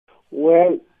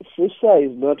Well, CISA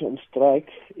is not on strike.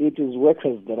 It is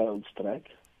workers that are on strike.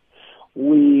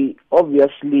 We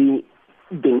obviously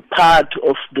been part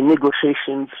of the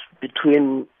negotiations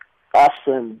between us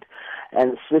and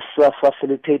CISA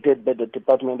facilitated by the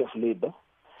Department of Labor.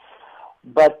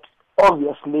 But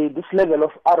obviously this level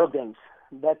of arrogance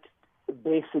that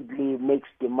basically makes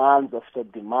demands after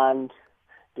demands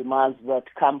that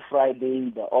come Friday,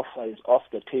 the offer is off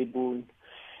the table,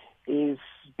 is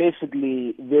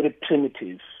basically very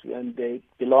primitive, and it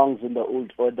belongs in the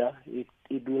old order. It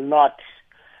will not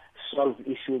solve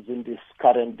issues in this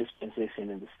current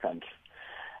dispensation in this country.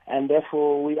 And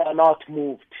therefore, we are not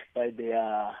moved by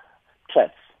their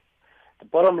threats. The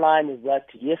bottom line is that,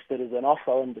 yes, there is an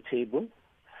offer on the table,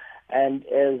 and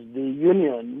as the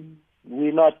union,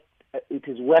 it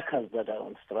is workers that are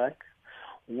on strike.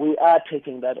 We are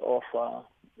taking that offer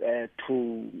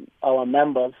to our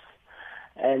members,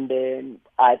 and then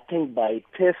I think by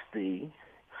Thursday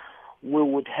we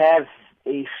would have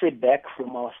a feedback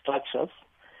from our structures,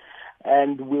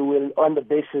 and we will, on the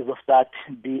basis of that,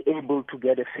 be able to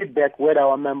get a feedback whether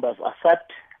our members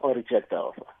accept or reject the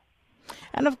offer.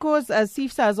 And of course,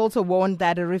 CISA has also warned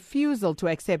that a refusal to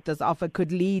accept this offer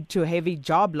could lead to heavy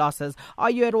job losses. Are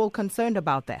you at all concerned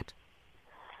about that?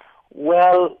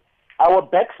 Well, our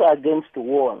backs are against the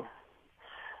wall.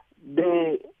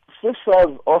 The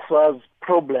CISA offers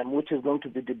problem, which is going to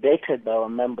be debated by our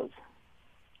members,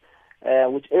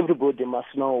 which everybody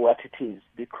must know what it is,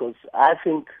 because I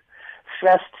think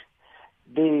first,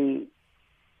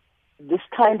 this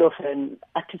kind of an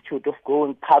attitude of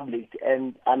going public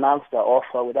and announce the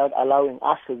offer without allowing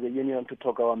us as a union to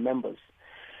talk to our members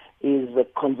is the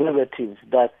conservative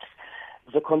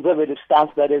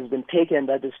stance that has been taken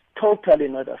that is totally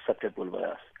not acceptable by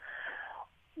us.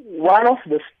 One of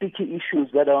the sticky issues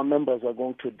that our members are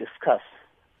going to discuss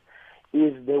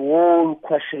is the whole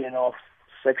question of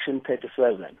Section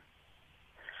 37.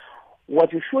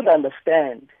 What you should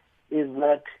understand is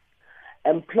that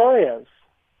employers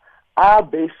are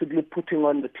basically putting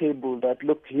on the table that,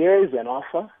 look, here is an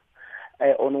offer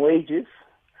on wages,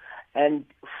 and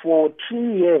for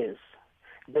 3 years,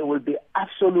 there will be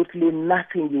absolutely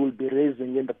nothing you will be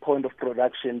raising in the point of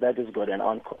production that is got an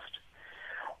on-cost.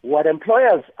 What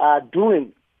employers are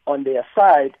doing on their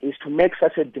side is to make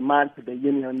such a demand to the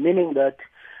union, meaning that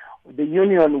the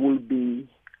union will be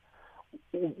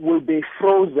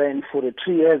frozen for the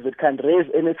 3 years. It can't raise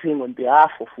anything on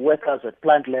behalf of workers at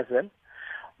plant level.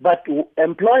 But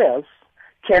employers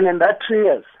can, in that 3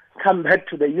 years, come back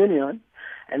to the union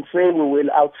and say, we will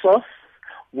outsource,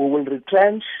 we will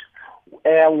retrench,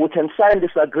 we can sign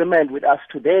this agreement with us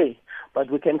today,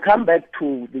 but we can come back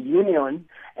to the union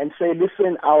and say,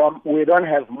 listen, we don't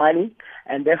have money,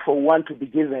 and therefore want to be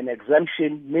given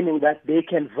exemption, meaning that they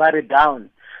can vary down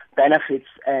benefits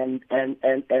and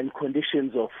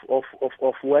conditions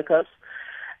of workers.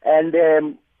 And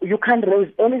you can't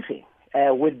raise anything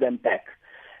with them back.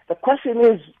 The question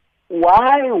is,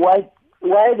 why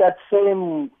that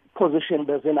same position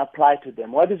doesn't apply to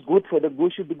them? What is good for the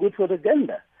goose should be good for the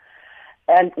gander.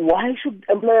 And why should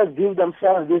employers give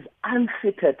themselves these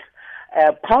unfitted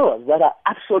powers that are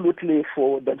absolutely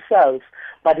for themselves,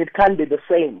 but it can't be the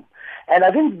same? And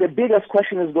I think the biggest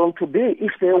question is going to be,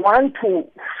 if they want to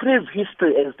freeze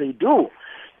history as they do,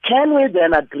 can we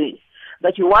then agree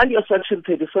that you want your Section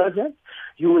 37,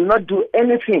 you will not do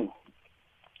anything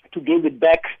to give it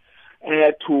back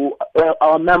to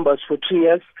our members for 3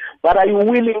 years, but are you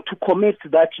willing to commit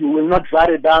that you will not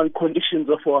vary down conditions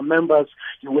of our members,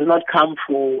 you will not come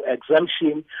for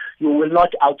exemption, you will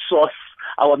not outsource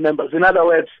our members? In other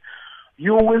words,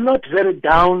 you will not vary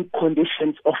down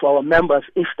conditions of our members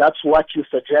if that's what you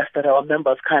suggest, that our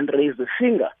members can't raise a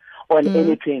finger on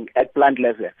anything at plant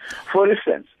level. For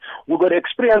instance, we've got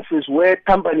experiences where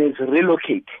companies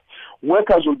relocate.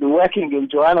 Workers will be working in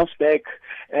Johannesburg.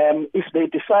 If they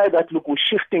decide that, look, we're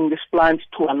shifting this plant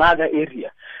to another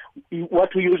area,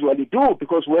 what we usually do,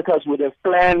 because workers would have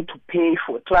planned to pay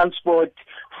for transport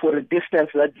for a distance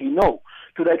that they know,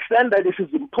 to the extent that this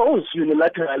is imposed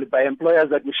unilaterally by employers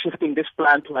that we're shifting this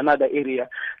plant to another area,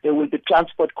 there will be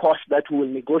transport costs that we will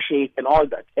negotiate and all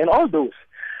that. And all those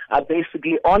are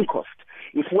basically on cost.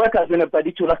 If workers in a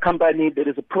particular company, there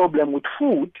is a problem with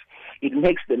food, it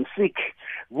makes them sick,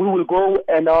 we will go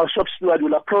and our shop steward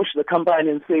will approach the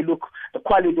company and say, look, the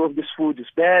quality of this food is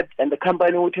bad, and the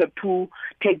company would have to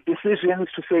take decisions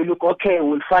to say, look, okay,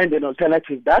 we'll find an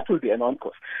alternative. That will be an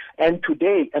on-cost. And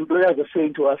today, employers are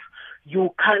saying to us, you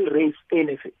can't raise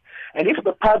anything. And if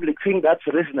the public think that's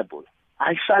reasonable,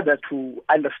 I shudder to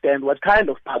understand what kind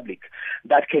of public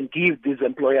that can give these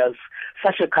employers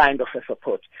such a kind of a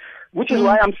support. Which is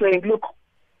why I'm saying, look,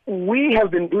 we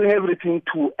have been doing everything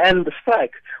to end the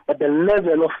strike, but the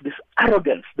level of this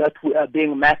arrogance that we are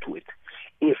being met with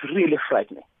is really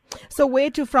frightening. So where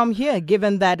to from here,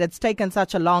 given that it's taken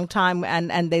such a long time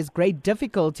and there's great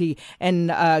difficulty in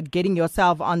getting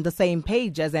yourself on the same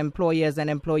page as employers and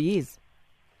employees?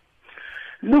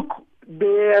 Look,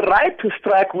 the right to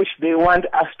strike, which they want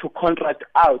us to contract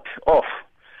out of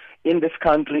in this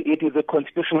country, it is a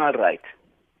constitutional right.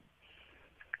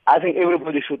 I think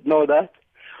everybody should know that.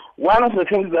 One of the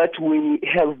things that we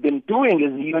have been doing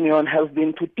as a union has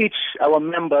been to teach our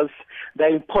members the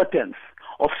importance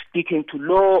of sticking to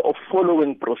law, of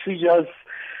following procedures.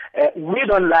 We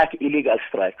don't like illegal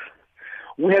strikes.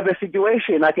 We have a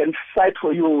situation, I can cite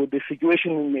for you the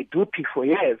situation in Medupi for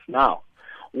years now,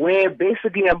 where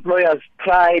basically employers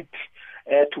tried,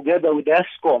 together with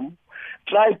ESCOM,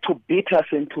 tried to beat us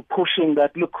into pushing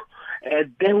that, look,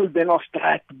 there will be no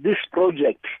strike. This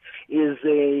project is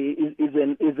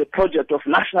a project of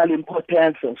national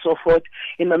importance and so forth.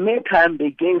 In the meantime, they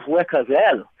gave workers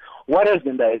hell. What has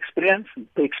been the experience?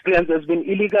 The experience has been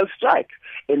illegal strike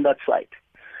in that site.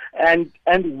 And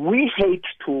we hate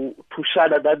to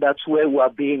shudder that that's where we are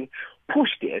being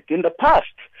pushed at. In the past,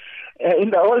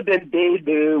 in the olden days,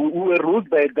 we were ruled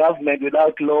by a government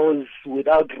without laws,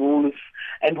 without rules,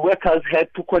 and workers had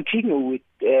to continue with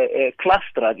class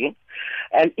struggling.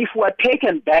 And if we are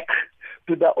taken back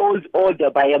to the old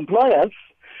order by employers,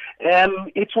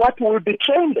 it's what we'll be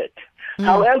trained at.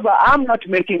 However, I'm not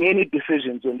making any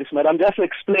decisions on this matter. I'm just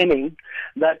explaining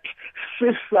that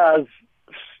CISA's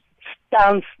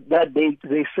stance that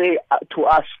they say to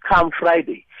us come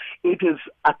Friday, it is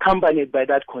accompanied by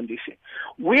that condition.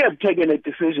 We have taken a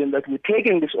decision that we're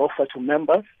taking this offer to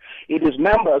members. It is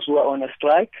members who are on a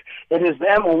strike. It is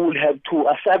them who will have to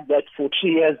accept that for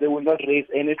 3 years they will not raise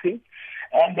anything.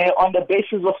 And on the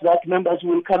basis of that, members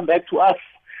will come back to us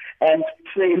and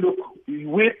say, look,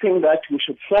 we think that we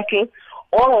should settle,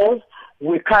 or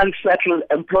we can't settle.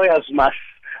 Employers must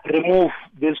remove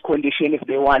this condition if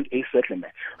they want a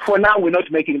settlement. For now, we're not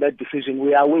making that decision.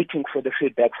 We are waiting for the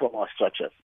feedback from our structures.